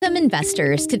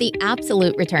investors to the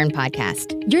Absolute Return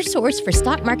Podcast, your source for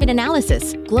stock market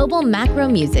analysis, global macro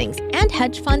musings, and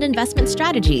hedge fund investment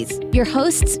strategies. Your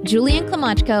hosts, Julian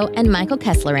Klimachko and Michael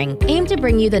Kesslering, aim to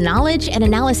bring you the knowledge and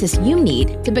analysis you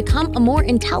need to become a more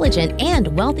intelligent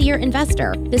and wealthier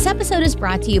investor. This episode is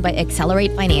brought to you by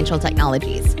Accelerate Financial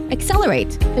Technologies.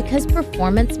 Accelerate, because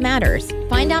performance matters.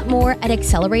 Find out more at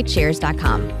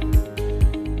accelerateshares.com.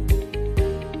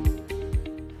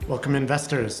 Welcome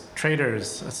investors, traders,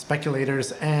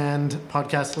 speculators, and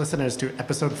podcast listeners to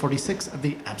episode 46 of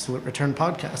the Absolute Return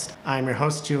Podcast. I'm your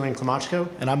host, Julian Klimachko.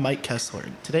 And I'm Mike Kessler.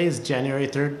 Today is January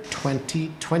 3rd,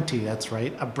 2020. That's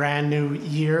right, a brand new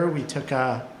year. We took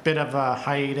a bit of a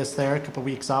hiatus there, a couple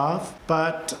weeks off,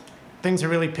 but things are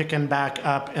really picking back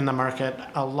up in the market.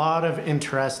 A lot of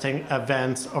interesting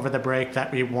events over the break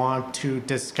that we want to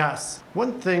discuss.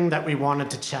 One thing that we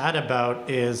wanted to chat about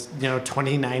is,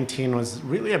 2019 was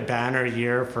really a banner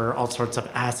year for all sorts of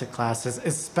asset classes,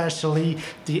 especially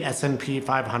the S&P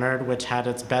 500, which had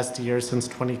its best year since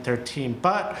 2013.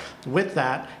 But with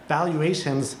that,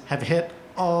 valuations have hit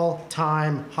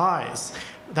all-time highs.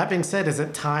 That being said, is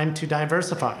it time to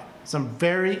diversify? Some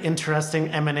very interesting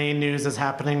M&A news is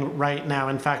happening right now.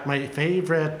 In fact, my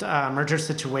favorite merger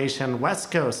situation,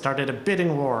 Wesco, started a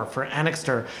bidding war for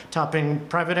Annixter, topping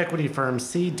private equity firm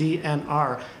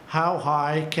CD&R. How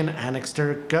high can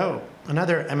Annixter go?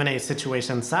 Another M&A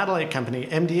situation, satellite company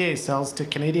MDA sells to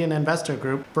Canadian investor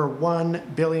group for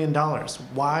 $1 billion.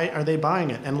 Why are they buying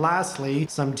it? And lastly,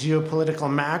 some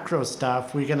geopolitical macro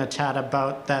stuff. We're going to chat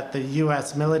about that the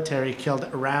U.S. military killed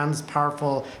Iran's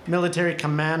powerful military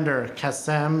commander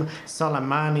Qasem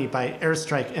Soleimani by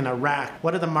airstrike in Iraq.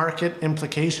 What are the market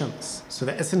implications? So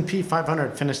the S&P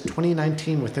 500 finished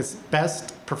 2019 with its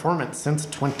best performance since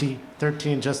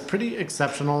 2013. Just pretty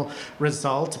exceptional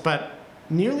result, but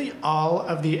nearly all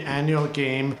of the annual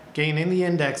gain in the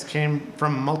index came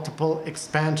from multiple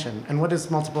expansion. And what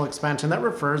is multiple expansion? That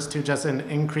refers to just an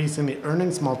increase in the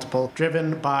earnings multiple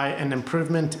driven by an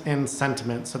improvement in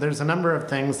sentiment. So there's a number of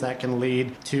things that can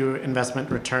lead to investment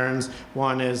returns.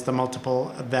 One is the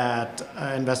multiple that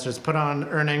investors put on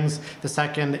earnings. The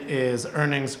second is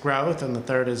earnings growth. And the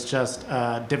third is just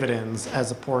dividends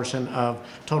as a portion of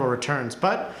total returns.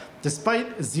 But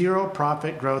despite zero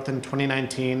profit growth in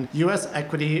 2019, U.S.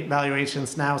 equity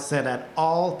valuations now sit at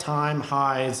all-time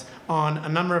highs on a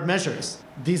number of measures.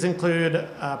 These include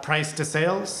price to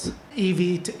sales,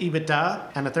 EV to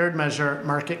EBITDA, and a third measure,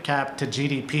 market cap to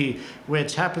GDP,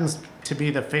 which happens to be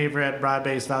the favorite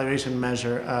broad-based valuation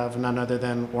measure of none other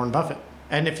than Warren Buffett.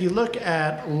 And if you look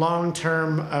at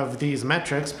long-term of these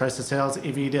metrics, price to sales,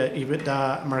 EV to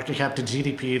EBITDA, market cap to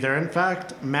GDP, they're in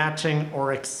fact matching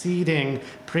or exceeding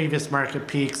previous market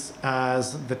peaks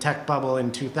as the tech bubble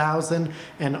in 2000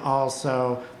 and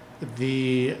also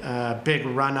the big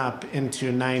run-up into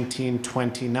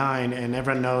 1929, and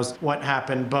everyone knows what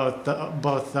happened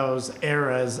both those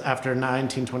eras. After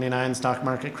 1929 stock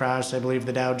market crash, I believe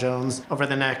the Dow Jones over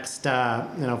the next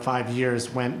 5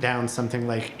 years went down something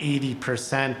like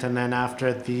 80%, and then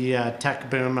after the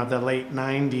tech boom of the late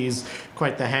 90s,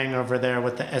 quite the hangover there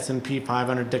with the S&P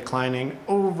 500 declining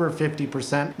over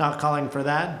 50%. Not calling for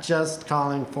that, just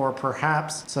calling for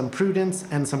perhaps some prudence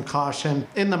and some caution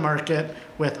in the market,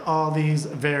 with all these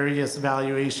various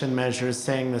valuation measures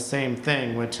saying the same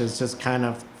thing, which is just kind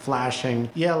of flashing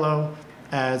yellow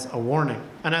as a warning.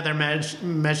 Another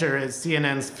measure is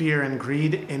CNN's Fear and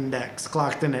Greed Index,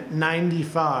 clocked in at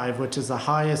 95, which is the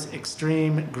highest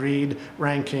extreme greed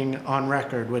ranking on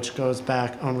record, which goes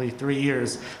back only 3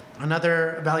 years.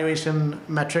 Another valuation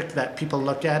metric that people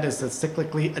look at is the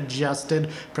cyclically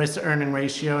adjusted price to earning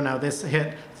ratio. Now this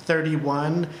hit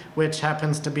 31, which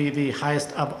happens to be the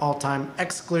highest of all time,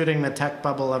 excluding the tech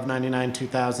bubble of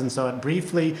 99-2000. So it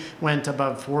briefly went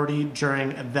above 40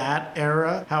 during that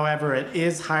era. However, it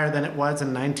is higher than it was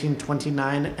in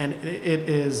 1929, and it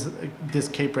is this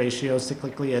CAPE ratio,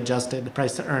 cyclically adjusted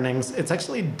price to earnings. It's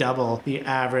actually double the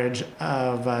average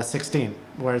of 16,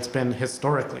 where it's been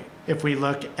historically. If we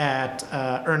look at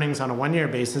earnings on a one-year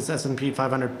basis, S&P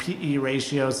 500 PE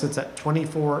ratio sits at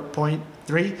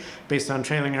 24.3 based on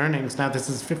trailing earnings. Now, this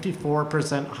is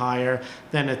 54% higher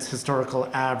than its historical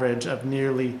average of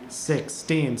nearly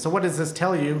 16. So what does this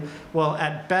tell you? Well,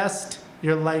 at best,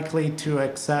 you're likely to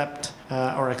accept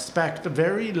or expect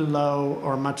very low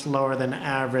or much lower than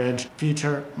average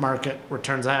future market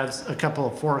returns. I have a couple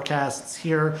of forecasts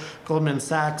here. Goldman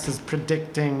Sachs is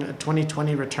predicting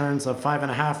 2020 returns of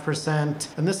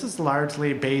 5.5%, and this is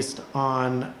largely based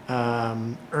on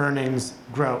earnings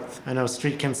growth. I know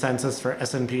street consensus for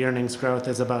S&P earnings growth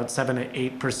is about 7 to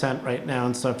 8% right now,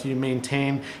 and so if you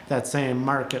maintain that same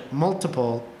market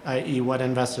multiple i.e. what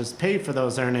investors pay for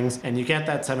those earnings, and you get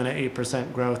that 7 to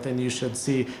 8% growth, and you should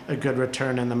see a good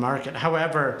return in the market.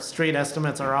 However, street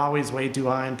estimates are always way too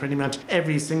high, and pretty much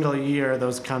every single year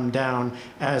those come down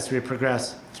as we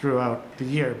progress throughout the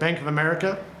year. Bank of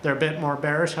America, they're a bit more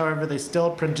bearish. However, they still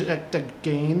project a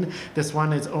gain. This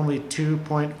one is only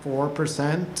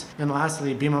 2.4%. And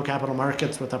lastly, BMO Capital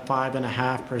Markets with a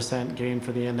 5.5% gain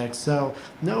for the index. So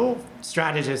no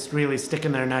strategist really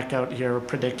sticking their neck out here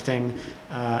predicting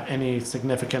any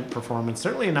significant performance.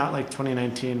 Certainly not like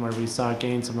 2019 where we saw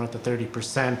gains of north of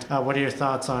 30%. What are your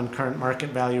thoughts on current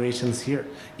market valuations here?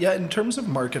 Yeah, in terms of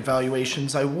market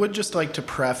valuations, I would just like to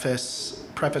preface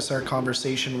our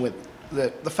conversation with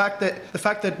the fact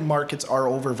that markets are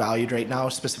overvalued right now,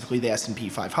 specifically the S&P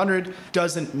 500,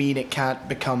 doesn't mean it can't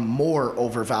become more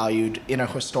overvalued in a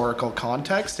historical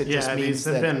context. It just means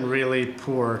these have been really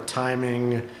poor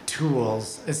timing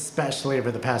tools, especially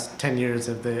over the past 10 years.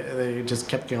 They just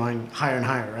kept going higher and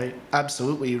higher, right?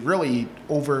 Absolutely. Really,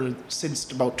 over since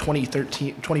about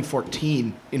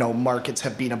 2014, markets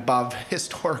have been above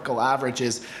historical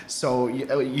averages. So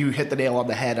you hit the nail on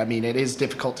the head. I mean, it is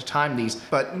difficult to time these,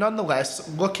 but nonetheless,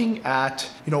 looking at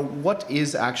what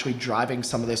is actually driving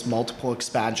some of this multiple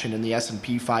expansion in the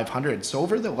S&P 500. So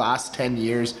over the last 10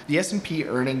 years, the S&P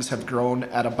earnings have grown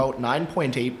at about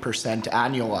 9.8%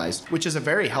 annualized, which is a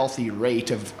very healthy rate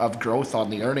of growth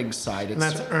on the earnings side. And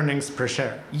that's earnings per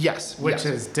share. Yes. Which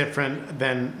is different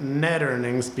than net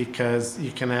earnings, because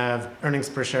you can have earnings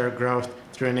per share growth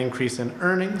through an increase in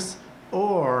earnings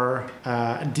or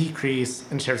a decrease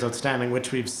in shares outstanding,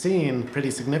 which we've seen pretty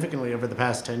significantly over the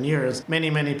past 10 years.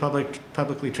 Many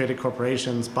publicly traded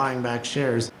corporations buying back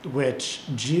shares, which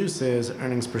juices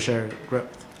earnings per share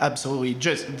growth. Absolutely.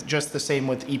 Just the same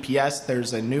with EPS.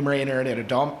 There's a numerator and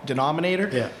a denominator.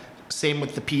 Yeah. Same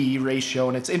with the PE ratio,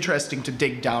 and it's interesting to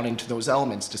dig down into those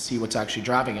elements to see what's actually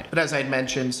driving it. But as I had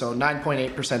mentioned, so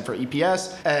 9.8% for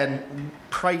EPS, and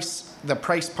the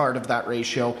price part of that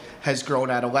ratio has grown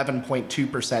at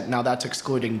 11.2%. Now that's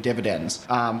excluding dividends.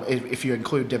 If you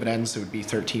include dividends, it would be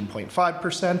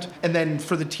 13.5%. And then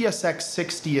for the TSX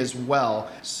 60 as well,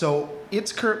 so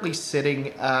it's currently sitting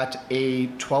at a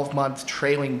 12-month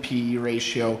trailing PE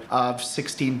ratio of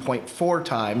 16.4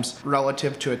 times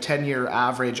relative to a 10-year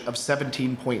average of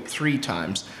 17.3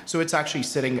 times. So it's actually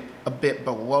sitting a bit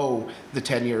below the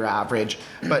 10-year average.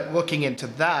 But looking into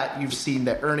that, you've seen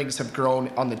that earnings have grown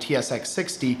on the TSX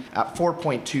 60 at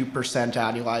 4.2%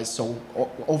 annualized, so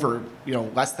over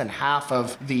less than half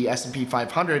of the S&P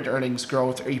 500 earnings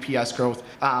growth or EPS growth,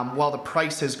 while the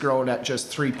price has grown at just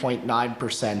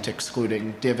 3.9% excluding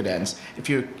dividends. If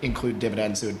you include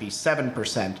dividends, it would be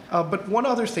 7%. But one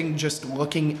other thing, just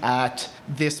looking at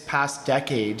this past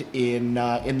decade in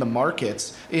the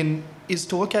markets, is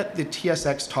to look at the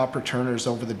TSX top returners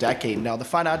over the decade. Now, the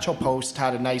Financial Post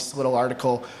had a nice little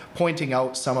article pointing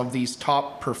out some of these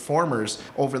top performers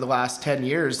over the last 10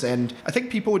 years. And I think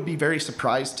people would be very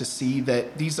surprised to see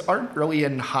that these aren't really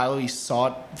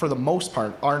for the most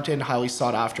part, aren't in highly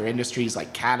sought after industries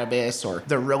like cannabis or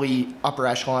the really upper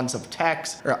echelons of tech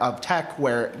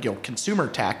where, consumer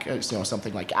tech,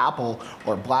 something like Apple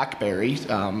or BlackBerry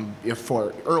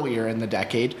for earlier in the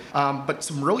decade. But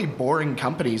some really boring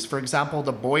companies, for example,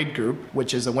 the Boyd Group,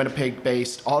 which is a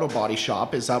Winnipeg-based auto body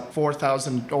shop, is up over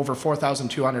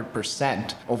 4,200%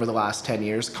 over the last 10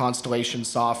 years. Constellation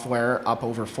Software up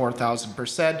over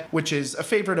 4,000%, which is a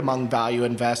favorite among value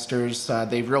investors.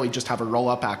 They really just have a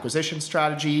roll-up acquisition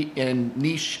strategy in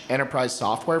niche enterprise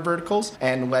software verticals,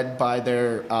 and led by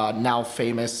their now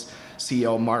famous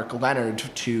CEO Mark Leonard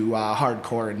to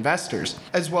hardcore investors.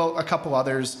 As well, a couple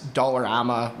others,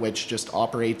 Dollarama, which just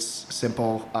operates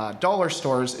simple dollar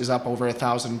stores, is up over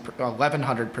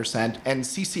 1,100%. And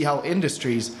CCL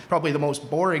Industries, probably the most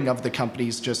boring of the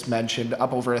companies just mentioned,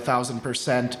 up over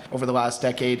 1,000% over the last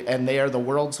decade. And they are the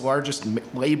world's largest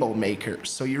label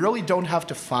makers. So you really don't have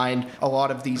to find a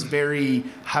lot of these very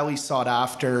highly sought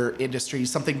after industries,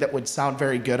 something that would sound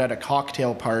very good at a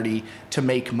cocktail party, to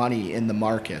make money in the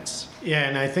markets. Yeah,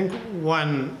 and I think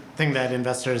one thing that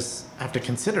investors have to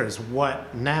consider is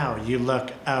what now you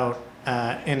look out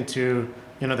into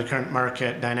the current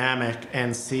market dynamic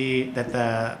and see that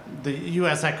the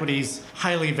U.S. equities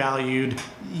highly valued.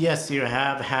 Yes, you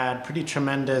have had pretty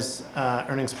tremendous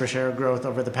earnings per share growth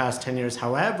over the past 10 years.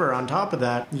 However, on top of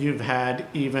that, you've had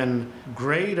even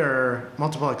greater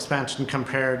multiple expansion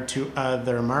compared to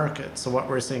other markets. So what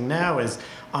we're seeing now is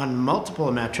on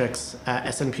multiple metrics,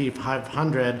 S&P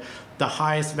 500, the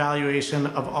highest valuation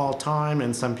of all time,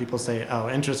 and some people say,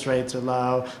 interest rates are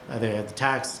low, they had the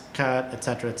tax cut, et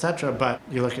cetera, but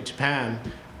you look at Japan,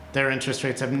 Their interest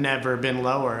rates have never been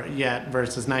lower yet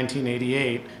versus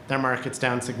 1988. Their market's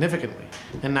down significantly.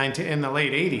 In the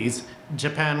late 80s,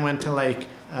 Japan went to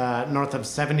north of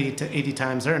 70 to 80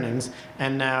 times earnings,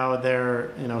 and now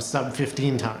they're sub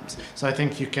 15 times. So I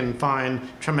think you can find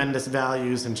tremendous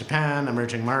values in Japan,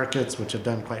 emerging markets, which have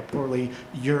done quite poorly,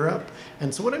 Europe.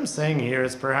 And so what I'm saying here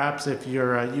is perhaps if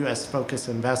you're a US-focused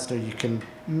investor, you can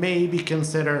maybe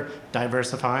consider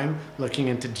diversifying, looking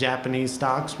into Japanese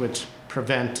stocks, which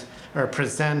present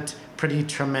pretty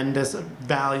tremendous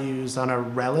values on a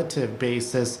relative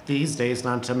basis these days,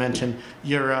 not to mention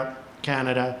Europe,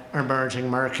 Canada, emerging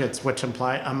markets, which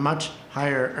imply a much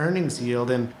higher earnings yield.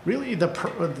 And really the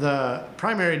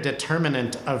primary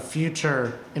determinant of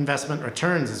future investment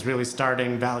returns is really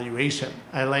starting valuation.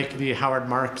 I like the Howard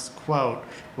Marks quote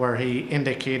where he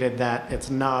indicated that it's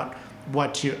not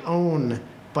what you own,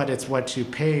 but it's what you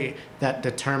pay that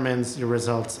determines your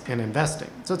results in investing.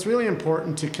 So it's really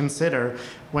important to consider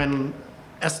when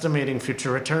estimating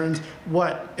future returns,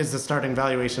 what is the starting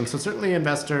valuation? So certainly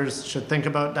investors should think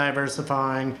about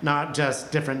diversifying, not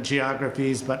just different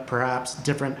geographies, but perhaps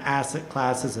different asset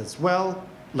classes as well.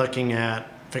 Looking at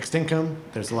fixed income,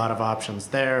 there's a lot of options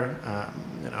there.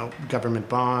 Government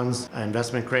bonds,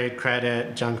 investment grade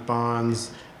credit, junk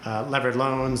bonds, levered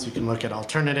loans. You can look at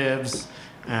alternatives,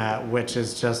 which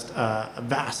is just a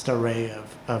vast array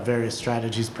of various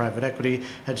strategies, private equity,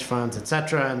 hedge funds,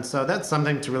 etc. And so that's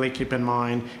something to really keep in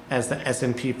mind as the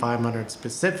S&P 500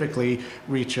 specifically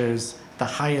reaches the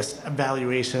highest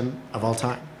valuation of all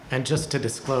time. And just to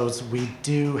disclose, we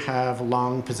do have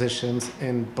long positions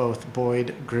in both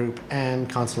Boyd Group and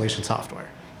Constellation Software.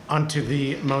 Onto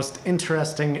the most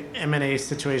interesting M&A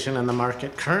situation in the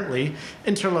market currently.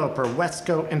 Interloper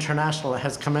Wesco International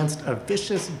has commenced a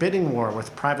vicious bidding war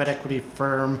with private equity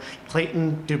firm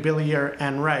Clayton, Dubilier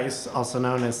and Rice, also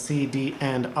known as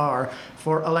CD&R,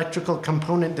 for electrical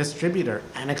component distributor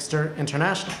Annixter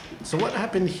International. So what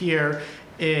happened here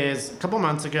is a couple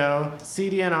months ago,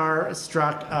 CD&R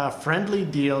struck a friendly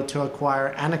deal to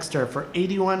acquire Annixter for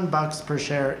 $81 per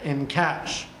share in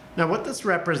cash. Now, what this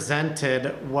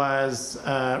represented was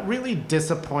a really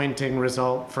disappointing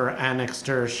result for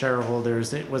Annixter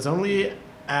shareholders. It was only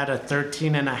at a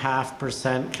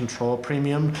 13.5% control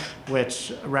premium,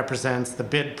 which represents the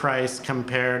bid price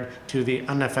compared to the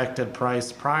unaffected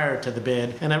price prior to the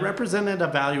bid. And it represented a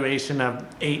valuation of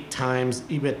 8 times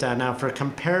EBITDA. Now, for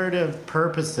comparative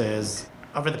purposes,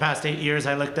 over the past 8 years,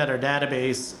 I looked at our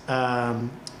database,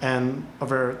 and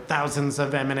over thousands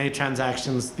of M&A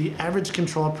transactions, the average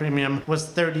control premium was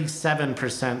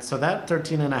 37%. So that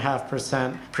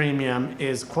 13.5% premium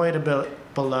is quite a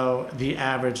bit below the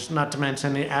average, not to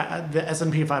mention the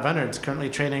S&P 500 is currently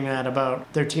trading at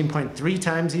about 13.3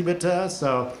 times EBITDA.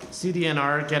 So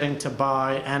CD&R getting to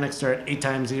buy Annixter at 8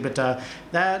 times EBITDA,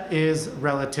 that is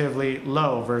relatively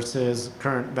low versus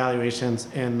current valuations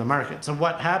in the market. So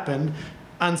what happened?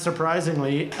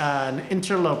 Unsurprisingly, an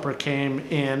interloper came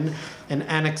in, an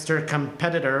Annixter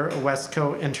competitor,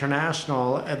 Wesco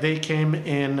International. They came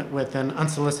in with an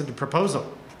unsolicited proposal,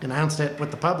 announced it with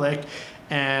the public,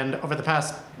 and over the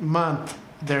past month,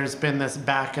 there's been this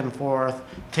back and forth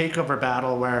takeover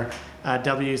battle where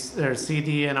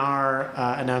CD&R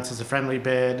announces a friendly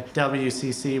bid,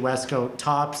 WCC Wesco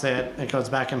tops it, it goes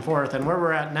back and forth. And where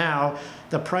we're at now,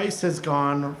 the price has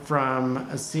gone from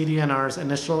CD&R's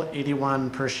initial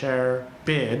 $81 per share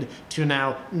bid to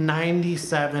now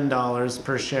 $97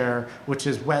 per share, which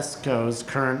is Wesco's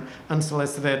current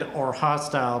unsolicited or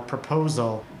hostile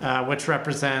proposal, which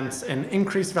represents an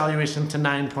increased valuation to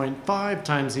 9.5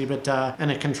 times EBITDA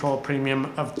and a control premium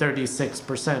of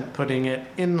 36%, putting it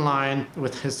in line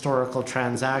with historical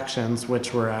transactions,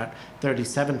 which were at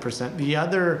 37%. The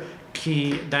other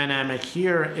key dynamic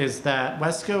here is that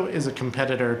Wesco is a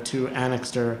competitor to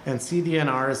Annixter and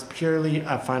CD&R is purely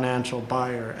a financial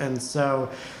buyer. And so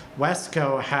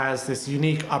Wesco has this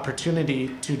unique opportunity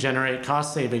to generate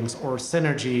cost savings or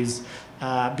synergies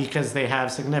because they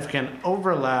have significant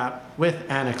overlap with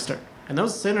Annixter. And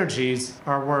those synergies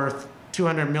are worth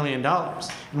 $200 million.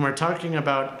 And we're talking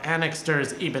about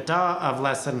Annixter's EBITDA of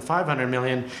less than $500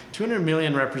 million. $200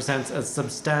 million represents a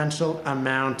substantial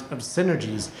amount of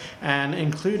synergies. And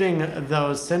including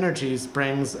those synergies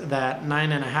brings that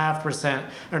 9.5%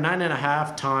 or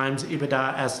 9.5 times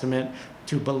EBITDA estimate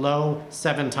to below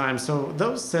 7 times. So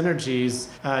those synergies,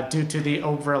 due to the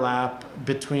overlap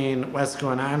between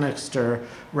Wesco and Annixter,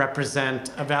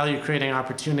 represent a value-creating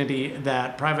opportunity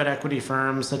that private equity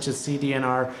firms such as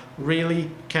CD&R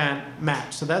really can't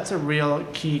match. So that's a real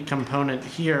key component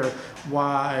here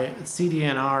why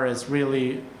CD&R is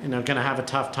really going to have a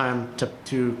tough time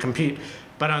to compete.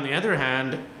 But on the other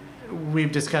hand,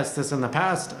 we've discussed this in the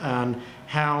past on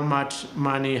how much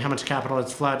money, how much capital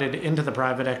is flooded into the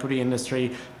private equity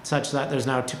industry, such that there's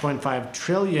now 2.5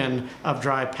 trillion of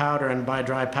dry powder. And by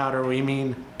dry powder, we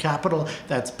mean capital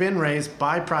that's been raised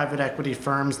by private equity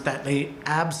firms that they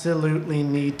absolutely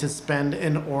need to spend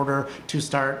in order to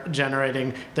start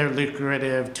generating their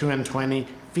lucrative 2 and 20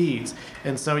 fees.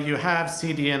 And so you have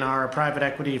CD&R, a private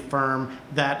equity firm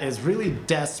that is really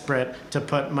desperate to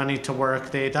put money to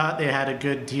work. They thought they had a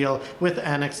good deal with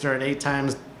Annixter at 8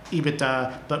 times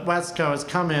EBITDA, but Wesco has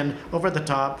come in over the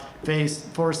top,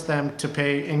 forced them to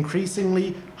pay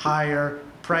increasingly higher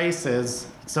prices.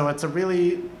 So it's a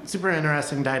really super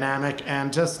interesting dynamic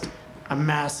and just a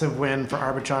massive win for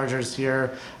arbitrageurs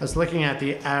here. I was looking at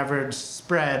the average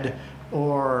spread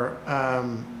or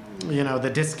the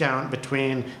discount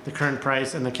between the current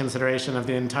price and the consideration of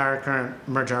the entire current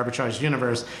merger arbitrage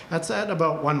universe. That's at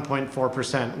about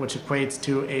 1.4%, which equates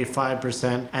to a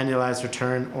 5% annualized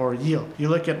return or yield. You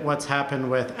look at what's happened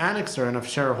with Annixter, and if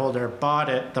shareholder bought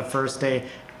it the first day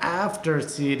after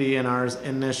CD&R's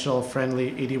initial friendly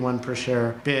 81 per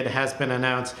share bid has been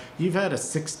announced, you've had a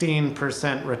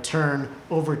 16% return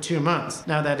over 2 months.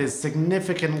 Now that is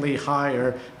significantly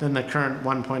higher than the current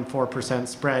 1.4%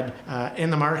 spread in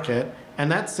the market.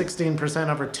 And that 16%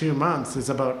 over 2 months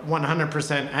is about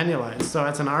 100% annualized. So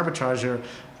as an arbitrager,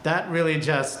 that really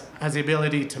just has the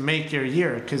ability to make your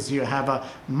year because you have a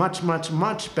much, much,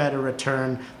 much better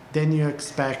return than you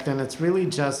expect, and it's really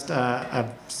just a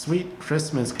sweet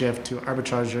Christmas gift to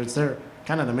arbitrageurs. They're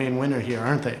kind of the main winner here,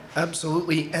 aren't they?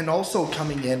 Absolutely, and also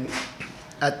coming in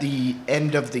at the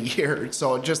end of the year,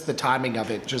 so just the timing of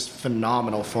it, just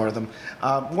phenomenal for them.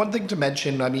 One thing to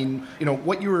mention,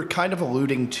 what you were kind of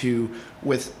alluding to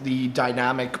with the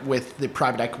dynamic with the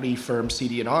private equity firm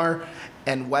CD&R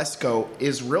and Wesco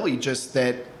is really just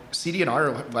that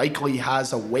CD&R likely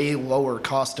has a way lower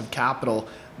cost of capital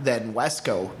than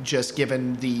Wesco, just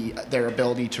given their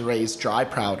ability to raise dry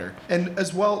powder. And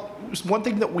as well, one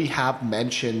thing that we have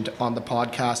mentioned on the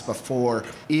podcast before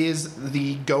is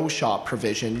the go shop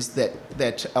provisions that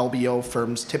LBO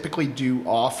firms typically do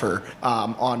offer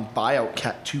on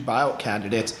buyout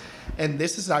candidates. And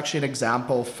this is actually an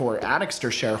example for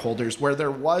Annixter shareholders where there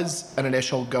was an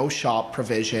initial go shop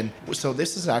provision. So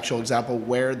this is an actual example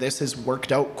where this has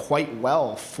worked out quite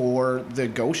well for the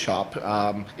go shop.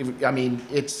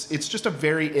 It's just a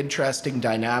very interesting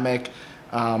dynamic.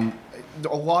 A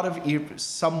lot of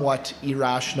somewhat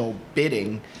irrational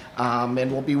bidding,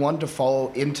 and will be one to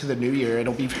follow into the new year.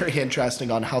 It'll be very interesting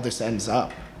on how this ends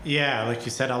up. Yeah, like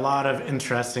you said, a lot of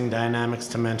interesting dynamics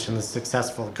to mention. The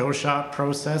successful go shop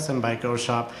process, and by go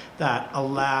shop, that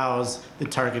allows the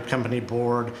target company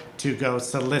board to go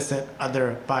solicit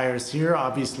other buyers here.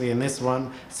 Obviously, in this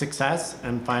one, success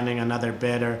and finding another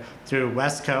bidder through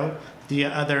Wesco. The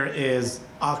other is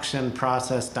auction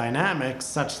process dynamics,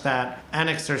 such that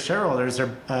Annixter shareholders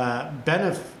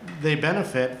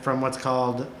benefit from what's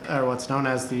known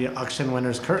as the auction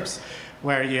winner's curse,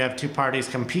 where you have two parties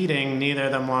competing, neither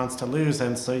of them wants to lose,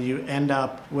 and so you end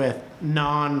up with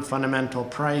non-fundamental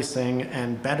pricing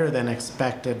and better than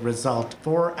expected result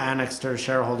for Annixter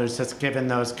shareholders, just given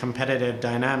those competitive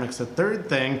dynamics. The third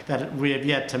thing that we have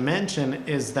yet to mention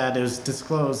is that it was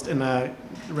disclosed in a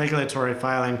regulatory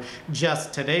filing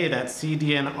just today that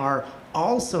CD&R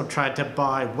also tried to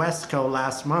buy Wesco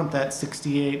last month at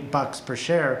 $68 per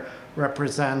share,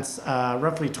 represents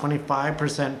roughly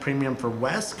 25% premium for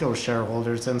Wesco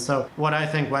shareholders. And so what I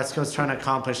think Wesco's trying to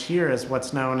accomplish here is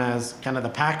what's known as kind of the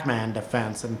Pac-Man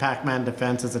defense. And Pac-Man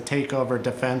defense is a takeover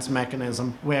defense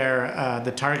mechanism where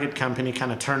the target company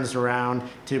kind of turns around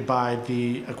to buy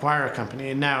the acquirer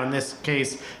company. And now in this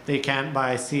case, they can't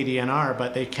buy CD&R,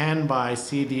 but they can buy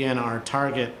CD&R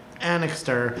target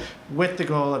Annixter with the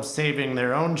goal of saving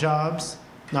their own jobs,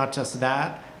 not just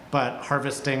that, but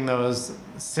harvesting those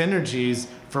synergies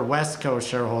for Wesco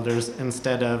shareholders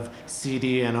instead of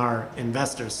CD&R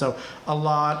investors. So a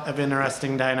lot of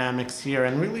interesting dynamics here,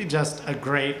 and really just a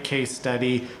great case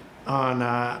study on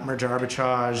merger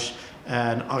arbitrage,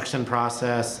 an auction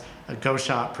process, a go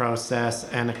shop process,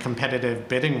 and a competitive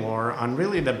bidding war on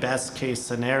really the best case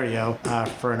scenario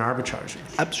for an arbitrager.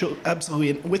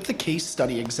 Absolutely. And with the case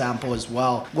study example as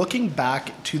well, looking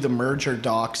back to the merger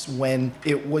docs when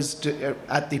it was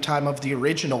at the time of the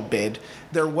original bid,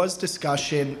 there was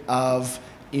discussion of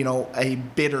a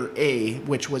bidder A,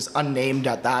 which was unnamed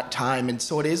at that time. And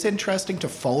so it is interesting to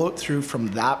follow it through from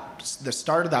the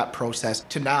start of that process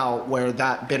to now where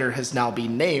that bidder has now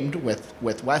been named with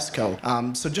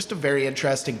Wesco. So just a very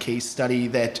interesting case study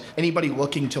that anybody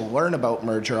looking to learn about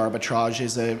merger arbitrage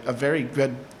is a very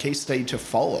good case study to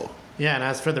follow. Yeah, and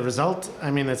as for the result, I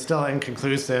mean, it's still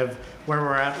inconclusive. Where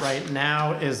we're at right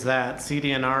now is that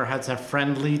CD&R has a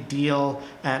friendly deal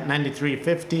at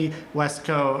 $93.50.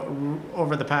 Wesco,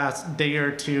 over the past day or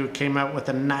two, came out with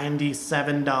a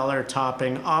 $97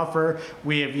 topping offer.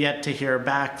 We have yet to hear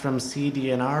back from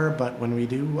CD&R, but when we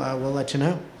do, we'll let you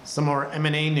know. Some more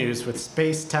M&A news with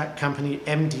space tech company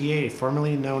MDA,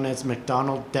 formerly known as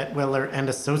McDonald Detwiller and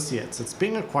Associates. It's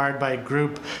being acquired by a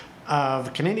group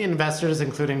of Canadian investors,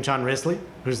 including John Risley,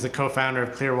 who's the co-founder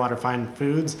of Clearwater Fine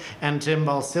Foods, and Jim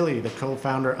Balsillie, the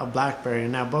co-founder of BlackBerry.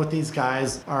 Now, both these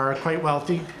guys are quite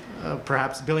wealthy,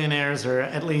 perhaps billionaires or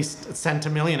at least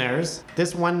centimillionaires.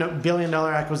 This $1 billion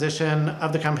acquisition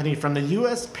of the company from the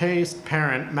US-based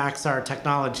parent Maxar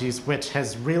Technologies, which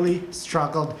has really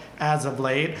struggled as of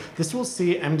late. This will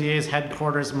see MDA's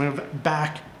headquarters move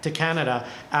back to Canada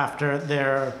after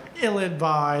their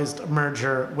ill-advised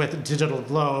merger with Digital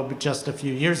Globe just a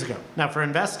few years ago. Now, for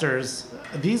investors,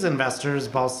 these investors,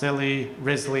 Balsillie,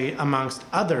 Risley, amongst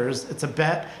others, it's a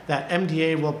bet that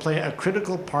MDA will play a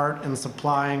critical part in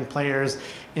supplying players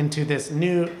into this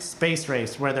new space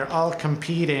race where they're all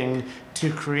competing to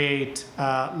create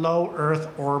low Earth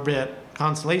orbit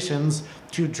constellations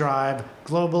to drive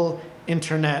global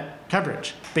internet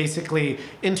coverage. Basically,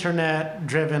 internet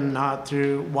driven not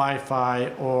through Wi-Fi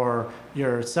or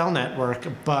your cell network,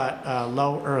 but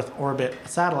low Earth orbit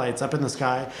satellites up in the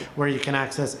sky where you can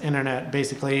access internet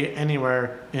basically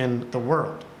anywhere in the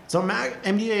world. So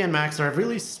MDA and Maxar have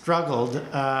really struggled.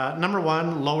 Number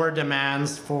one, lower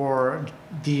demands for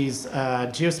these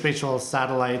geospatial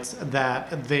satellites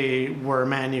that they were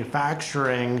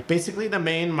manufacturing. Basically, the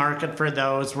main market for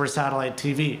those were satellite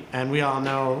TV. And we all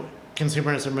know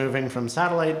consumers are moving from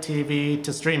satellite TV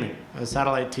to streaming.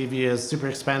 Satellite TV is super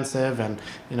expensive, and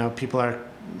people are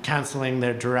canceling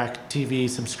their direct TV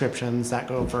subscriptions that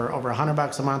go for over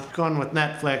 $100 a month, going with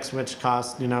Netflix, which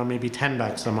costs maybe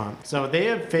 $10 a month. So they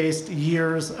have faced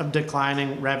years of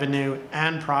declining revenue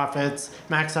and profits.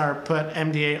 Maxar put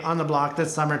MDA on the block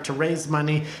this summer to raise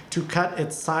money to cut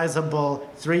its sizable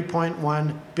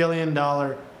 $3.1 billion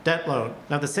debt load.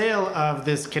 Now, the sale of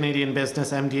this Canadian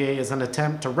business, MDA, is an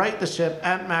attempt to right the ship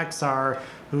at Maxar,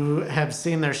 who have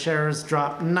seen their shares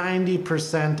drop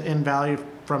 90% in value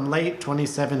from late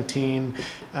 2017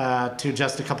 to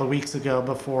just a couple of weeks ago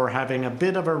before having a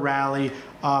bit of a rally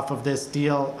off of this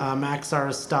deal.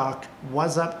 Maxar's stock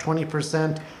was up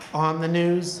 20% on the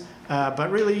news, but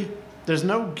really, there's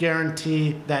no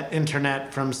guarantee that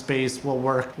internet from space will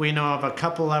work. We know of a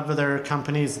couple of other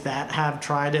companies that have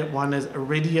tried it. One is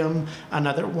Iridium,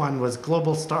 another one was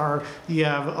Globalstar. You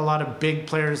have a lot of big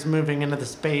players moving into the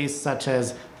space, such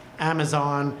as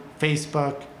Amazon,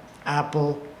 Facebook,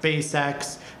 Apple,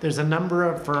 SpaceX. There's a number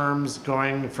of firms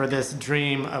going for this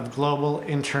dream of global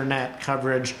internet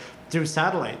coverage through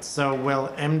satellites. So will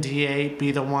MDA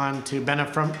be the one to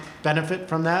benefit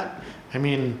from that? I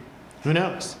mean, who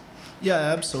knows? Yeah,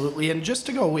 absolutely. And just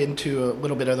to go into a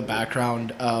little bit of the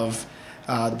background of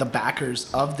the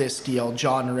backers of this deal,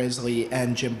 John Risley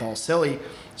and Jim Balsillie.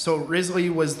 So Risley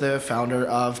was the founder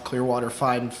of Clearwater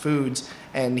Fine Foods,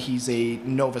 and he's a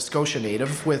Nova Scotia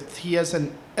native. He has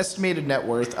an estimated net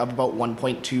worth of about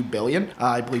 $1.2 billion.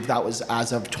 I believe that was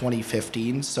as of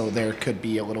 2015, so there could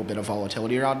be a little bit of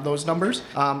volatility around those numbers.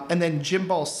 And then Jim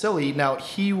Balsillie, now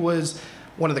he was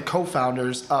one of the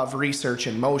co-founders of Research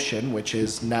in Motion, which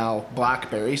is now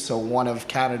BlackBerry, so one of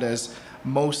Canada's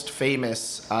most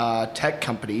famous tech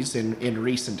companies in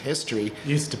recent history.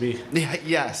 Used to be. Yeah,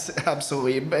 yes,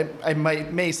 absolutely. I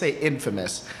may say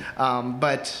infamous,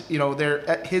 but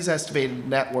his estimated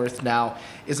net worth now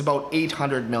is about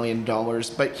 $800 million.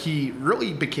 But he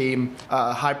really became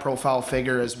a high-profile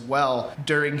figure as well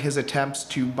during his attempts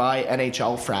to buy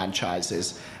NHL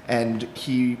franchises. And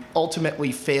he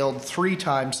ultimately failed 3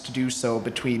 times to do so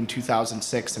between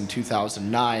 2006 and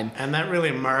 2009. And that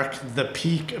really marked the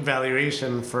peak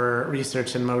valuation for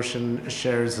Research in Motion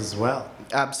shares as well.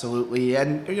 Absolutely.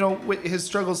 And, his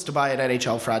struggles to buy an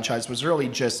NHL franchise was really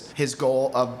just his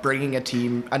goal of bringing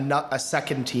a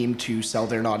second team to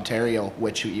Southern Ontario,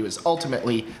 which he was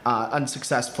ultimately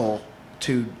unsuccessful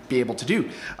to be able to do.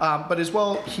 But as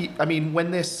well,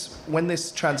 when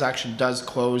this transaction does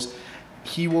close,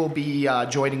 he will be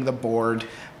joining the board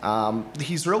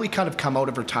He's really kind of come out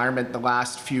of retirement the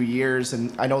last few years,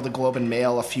 and I know the Globe and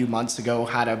Mail a few months ago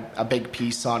had a big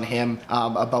piece on him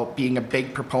about being a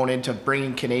big proponent of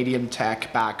bringing Canadian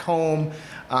tech back home.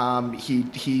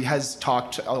 He has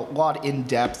talked a lot in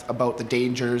depth about the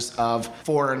dangers of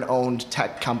foreign-owned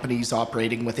tech companies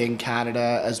operating within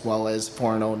Canada, as well as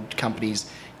foreign-owned companies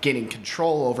gaining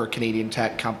control over Canadian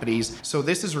tech companies. So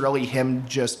this is really him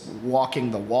just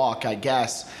walking the walk, I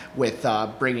guess, with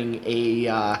bringing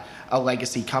a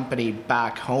legacy company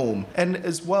back home. And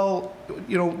as well,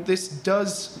 this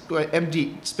does,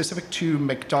 MD, specific to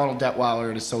McDonald Detweiler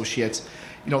and Associates,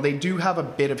 they do have a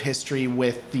bit of history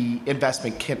with the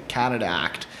Investment Canada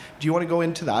Act. Do you want to go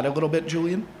into that a little bit,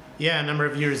 Julian? Yeah, a number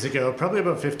of years ago, probably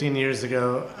about 15 years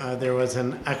ago, there was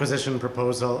an acquisition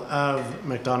proposal of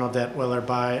McDonald Detweiler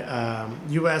by a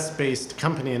US-based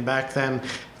company. And back then,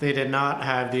 they did not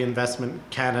have the Investment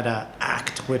Canada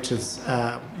Act, which is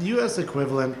US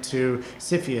equivalent to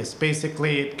CFIUS.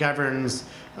 Basically, it governs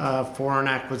foreign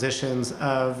acquisitions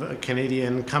of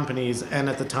Canadian companies. And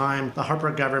at the time, the Harper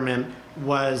government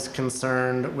was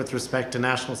concerned with respect to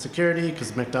national security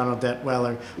because McDonald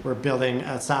Detweiler were building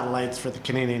satellites for the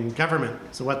Canadian government.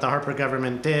 So what the Harper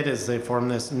government did is they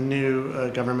formed this new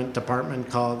government department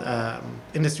called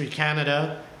Industry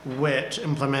Canada, which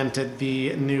implemented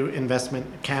the new Investment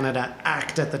Canada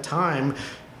Act at the time.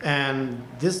 And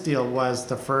this deal was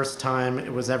the first time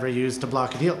it was ever used to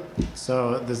block a deal.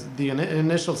 So the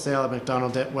initial sale of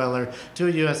McDonald Detweiler to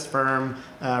a U.S. firm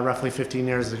roughly 13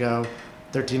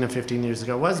 to 15 years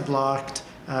ago, was blocked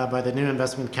by the new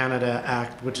Investment Canada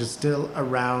Act, which is still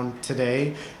around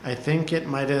today. I think it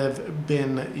might have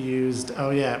been used,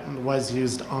 was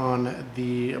used on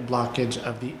the blockage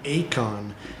of the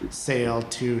Aecon sale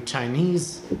to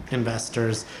Chinese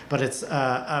investors. But it's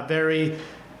a very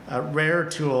rare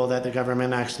tool that the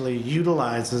government actually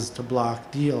utilizes to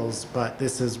block deals, but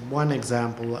this is one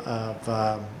example of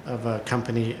a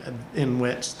company in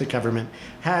which the government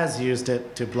has used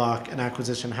it to block an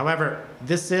acquisition. However,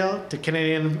 this sale to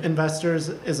Canadian investors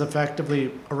is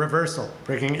effectively a reversal,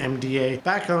 bringing MDA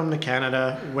back home to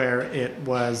Canada, where it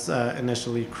was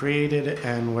initially created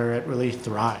and where it really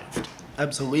thrived.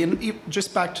 Absolutely. And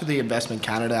just back to the Investment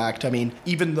Canada Act, I mean,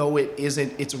 even though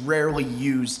it's rarely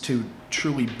used to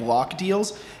truly block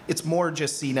deals, it's more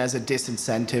just seen as a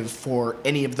disincentive for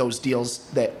any of those deals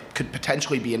that could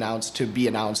potentially be announced to be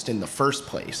announced in the first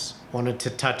place. Wanted to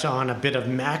touch on a bit of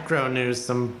macro news,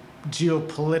 some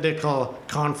geopolitical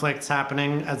conflicts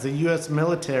happening as the U.S.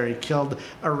 military killed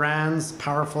Iran's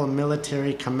powerful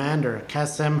military commander,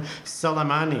 Qasem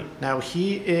Soleimani. Now,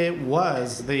 he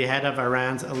was the head of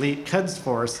Iran's elite Quds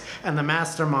force and the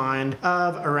mastermind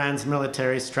of Iran's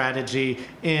military strategy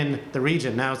in the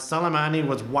region. Now, Soleimani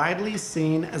was widely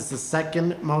seen as the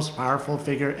second most powerful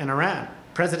figure in Iran.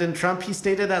 President Trump, he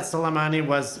stated that Soleimani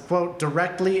was, quote,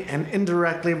 directly and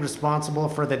indirectly responsible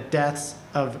for the deaths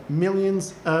of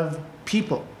millions of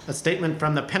people. A statement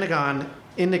from the Pentagon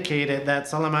indicated that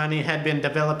Soleimani had been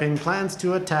developing plans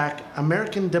to attack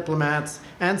American diplomats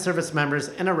and service members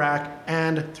in Iraq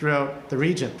and throughout the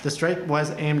region. The strike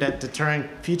was aimed at deterring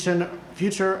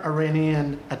future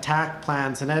Iranian attack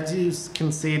plans. And as you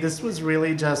can see, this was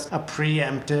really just a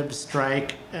preemptive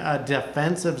strike, a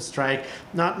defensive strike,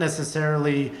 not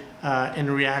necessarily in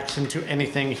reaction to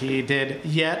anything he did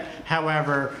yet.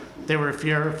 However, they were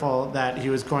fearful that he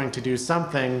was going to do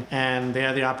something, and they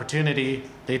had the opportunity.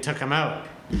 They took him out.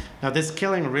 Now, this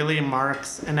killing really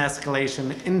marks an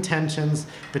escalation in tensions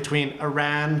between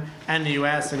Iran and the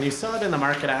U.S., and you saw it in the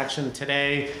market action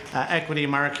today. Equity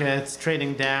markets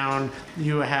trading down.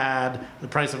 You had the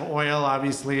price of oil,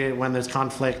 obviously, when there's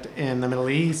conflict in the Middle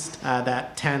East,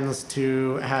 that tends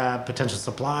to have potential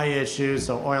supply issues.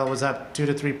 So oil was up 2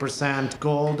 to 3%.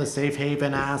 Gold, a safe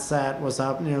haven asset, was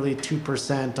up nearly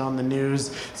 2% on the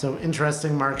news. So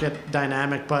interesting market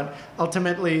dynamic, but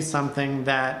ultimately something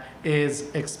that is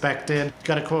expected.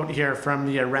 Got a quote here from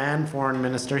the Iran foreign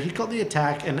minister. He called the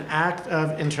attack an act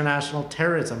of international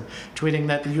terrorism, tweeting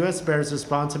that the U.S. bears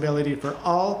responsibility for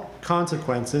all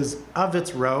consequences of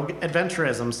its rogue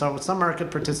adventurism. So some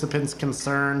market participants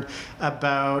concerned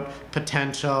about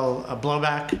potential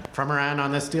blowback from Iran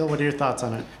on this deal. What are your thoughts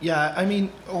on it? Yeah, I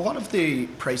mean, a lot of the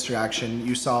price reaction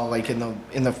you saw, like in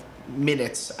the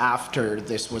minutes after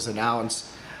this was announced,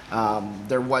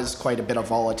 there was quite a bit of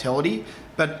volatility.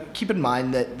 But keep in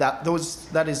mind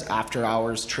that is after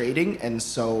hours trading, and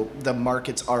so the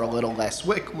markets are a little less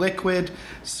liquid.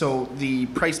 So the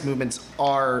price movements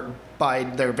are, by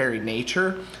their very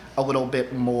nature, a little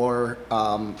bit more,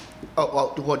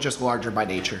 just larger by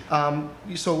nature.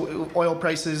 So oil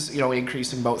prices,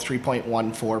 increasing about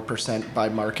 3.14% by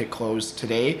market close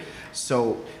today.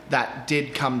 So that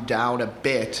did come down a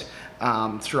bit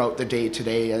throughout the day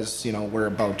today, as we're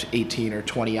about 18 or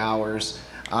 20 hours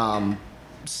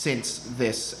since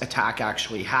this attack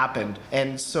actually happened.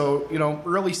 And so,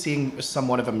 really seeing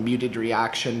somewhat of a muted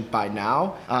reaction by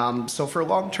now. So for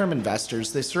long-term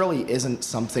investors, this really isn't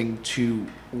something to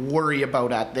worry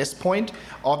about at this point.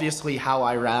 Obviously, how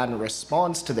Iran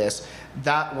responds to this,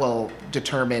 that will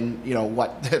determine,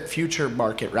 what the future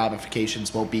market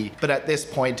ramifications will be. But at this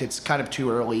point, it's kind of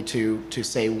too early to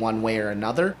say one way or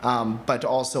another, but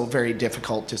also very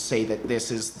difficult to say that this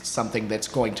is something that's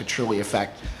going to truly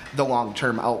affect the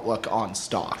long-term outlook on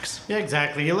stocks. Yeah,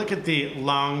 exactly. You look at the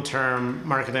long-term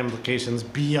market implications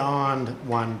beyond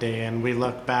one day, and we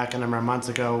look back a number of months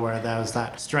ago where there was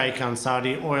that strike on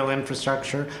Saudi oil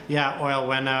infrastructure. Yeah, oil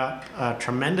went up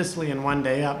tremendously in one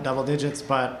day, up double digits,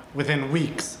 but within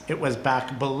weeks it was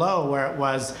back below where it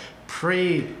was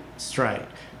pre-strike.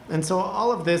 And so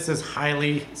all of this is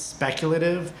highly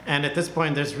speculative, and at this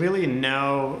point there's really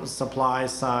no supply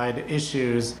side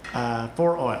issues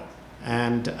for oil.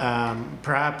 And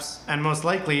perhaps, and most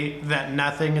likely, that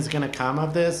nothing is going to come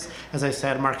of this. As I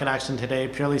said, market action today,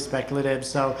 purely speculative.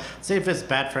 So safest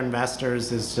bet for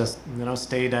investors is just,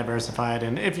 stay diversified.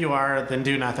 And if you are, then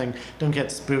do nothing. Don't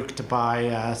get spooked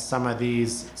by some of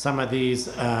these,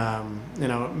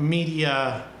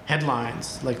 media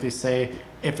headlines. Like they say,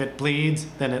 if it bleeds,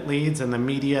 then it leads, and the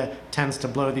media tends to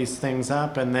blow these things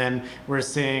up. And then we're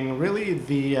seeing really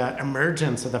the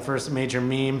emergence of the first major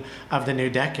meme of the new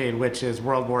decade, which is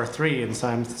World War III. And so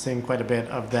I'm seeing quite a bit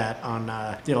of that on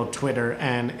the old Twitter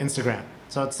and Instagram.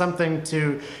 So it's something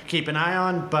to keep an eye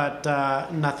on, but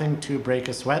nothing to break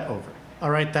a sweat over.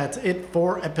 All right, that's it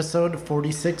for episode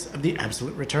 46 of the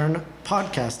Absolute Return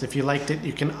podcast. If you liked it,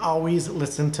 you can always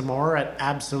listen to more at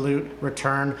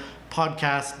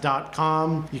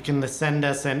absolutereturnpodcast.com. You can send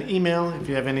us an email if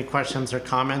you have any questions or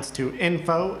comments to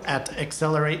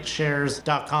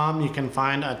info@accelerateshares.com. You can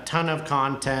find a ton of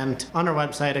content on our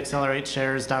website,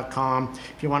 accelerateshares.com.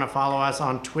 If you want to follow us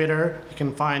on Twitter, you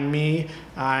can find me.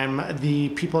 I'm the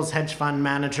People's Hedge Fund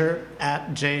Manager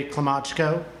at J.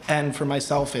 Klimochko. And for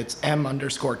myself, it's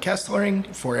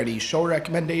M_Kesslering for any show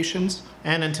recommendations.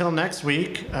 And until next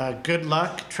week, good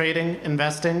luck trading,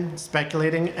 investing,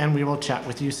 speculating, and we will chat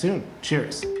with you soon.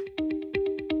 Cheers.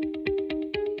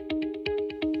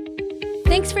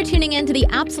 Thanks for tuning in to the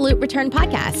Absolute Return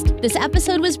podcast. This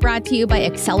episode was brought to you by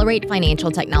Accelerate Financial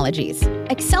Technologies.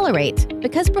 Accelerate,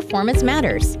 because performance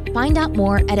matters. Find out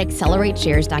more at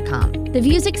accelerateshares.com. The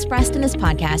views expressed in this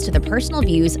podcast are the personal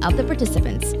views of the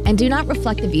participants and do not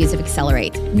reflect the views of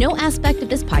Accelerate. No aspect of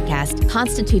this podcast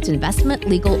constitutes investment,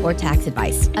 legal, or tax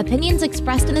advice. Opinions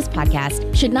expressed in this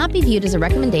podcast should not be viewed as a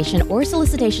recommendation or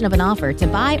solicitation of an offer to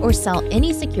buy or sell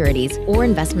any securities or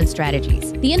investment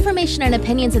strategies. The information and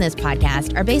opinions in this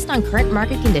podcast are based on current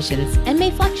market conditions and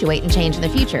may fluctuate and change in the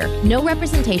future. No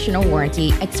representation or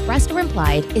warranty, expressed or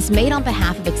implied, is made on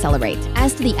behalf of Accelerate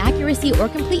as to the accuracy or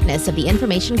completeness of the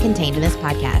information contained in this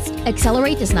podcast.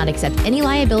 Accelerate does not accept any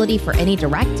liability for any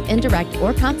direct, indirect,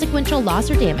 or consequential loss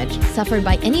or damage suffered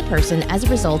by any person as a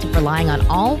result of relying on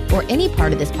all or any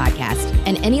part of this podcast,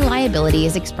 and any liability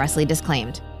is expressly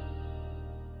disclaimed.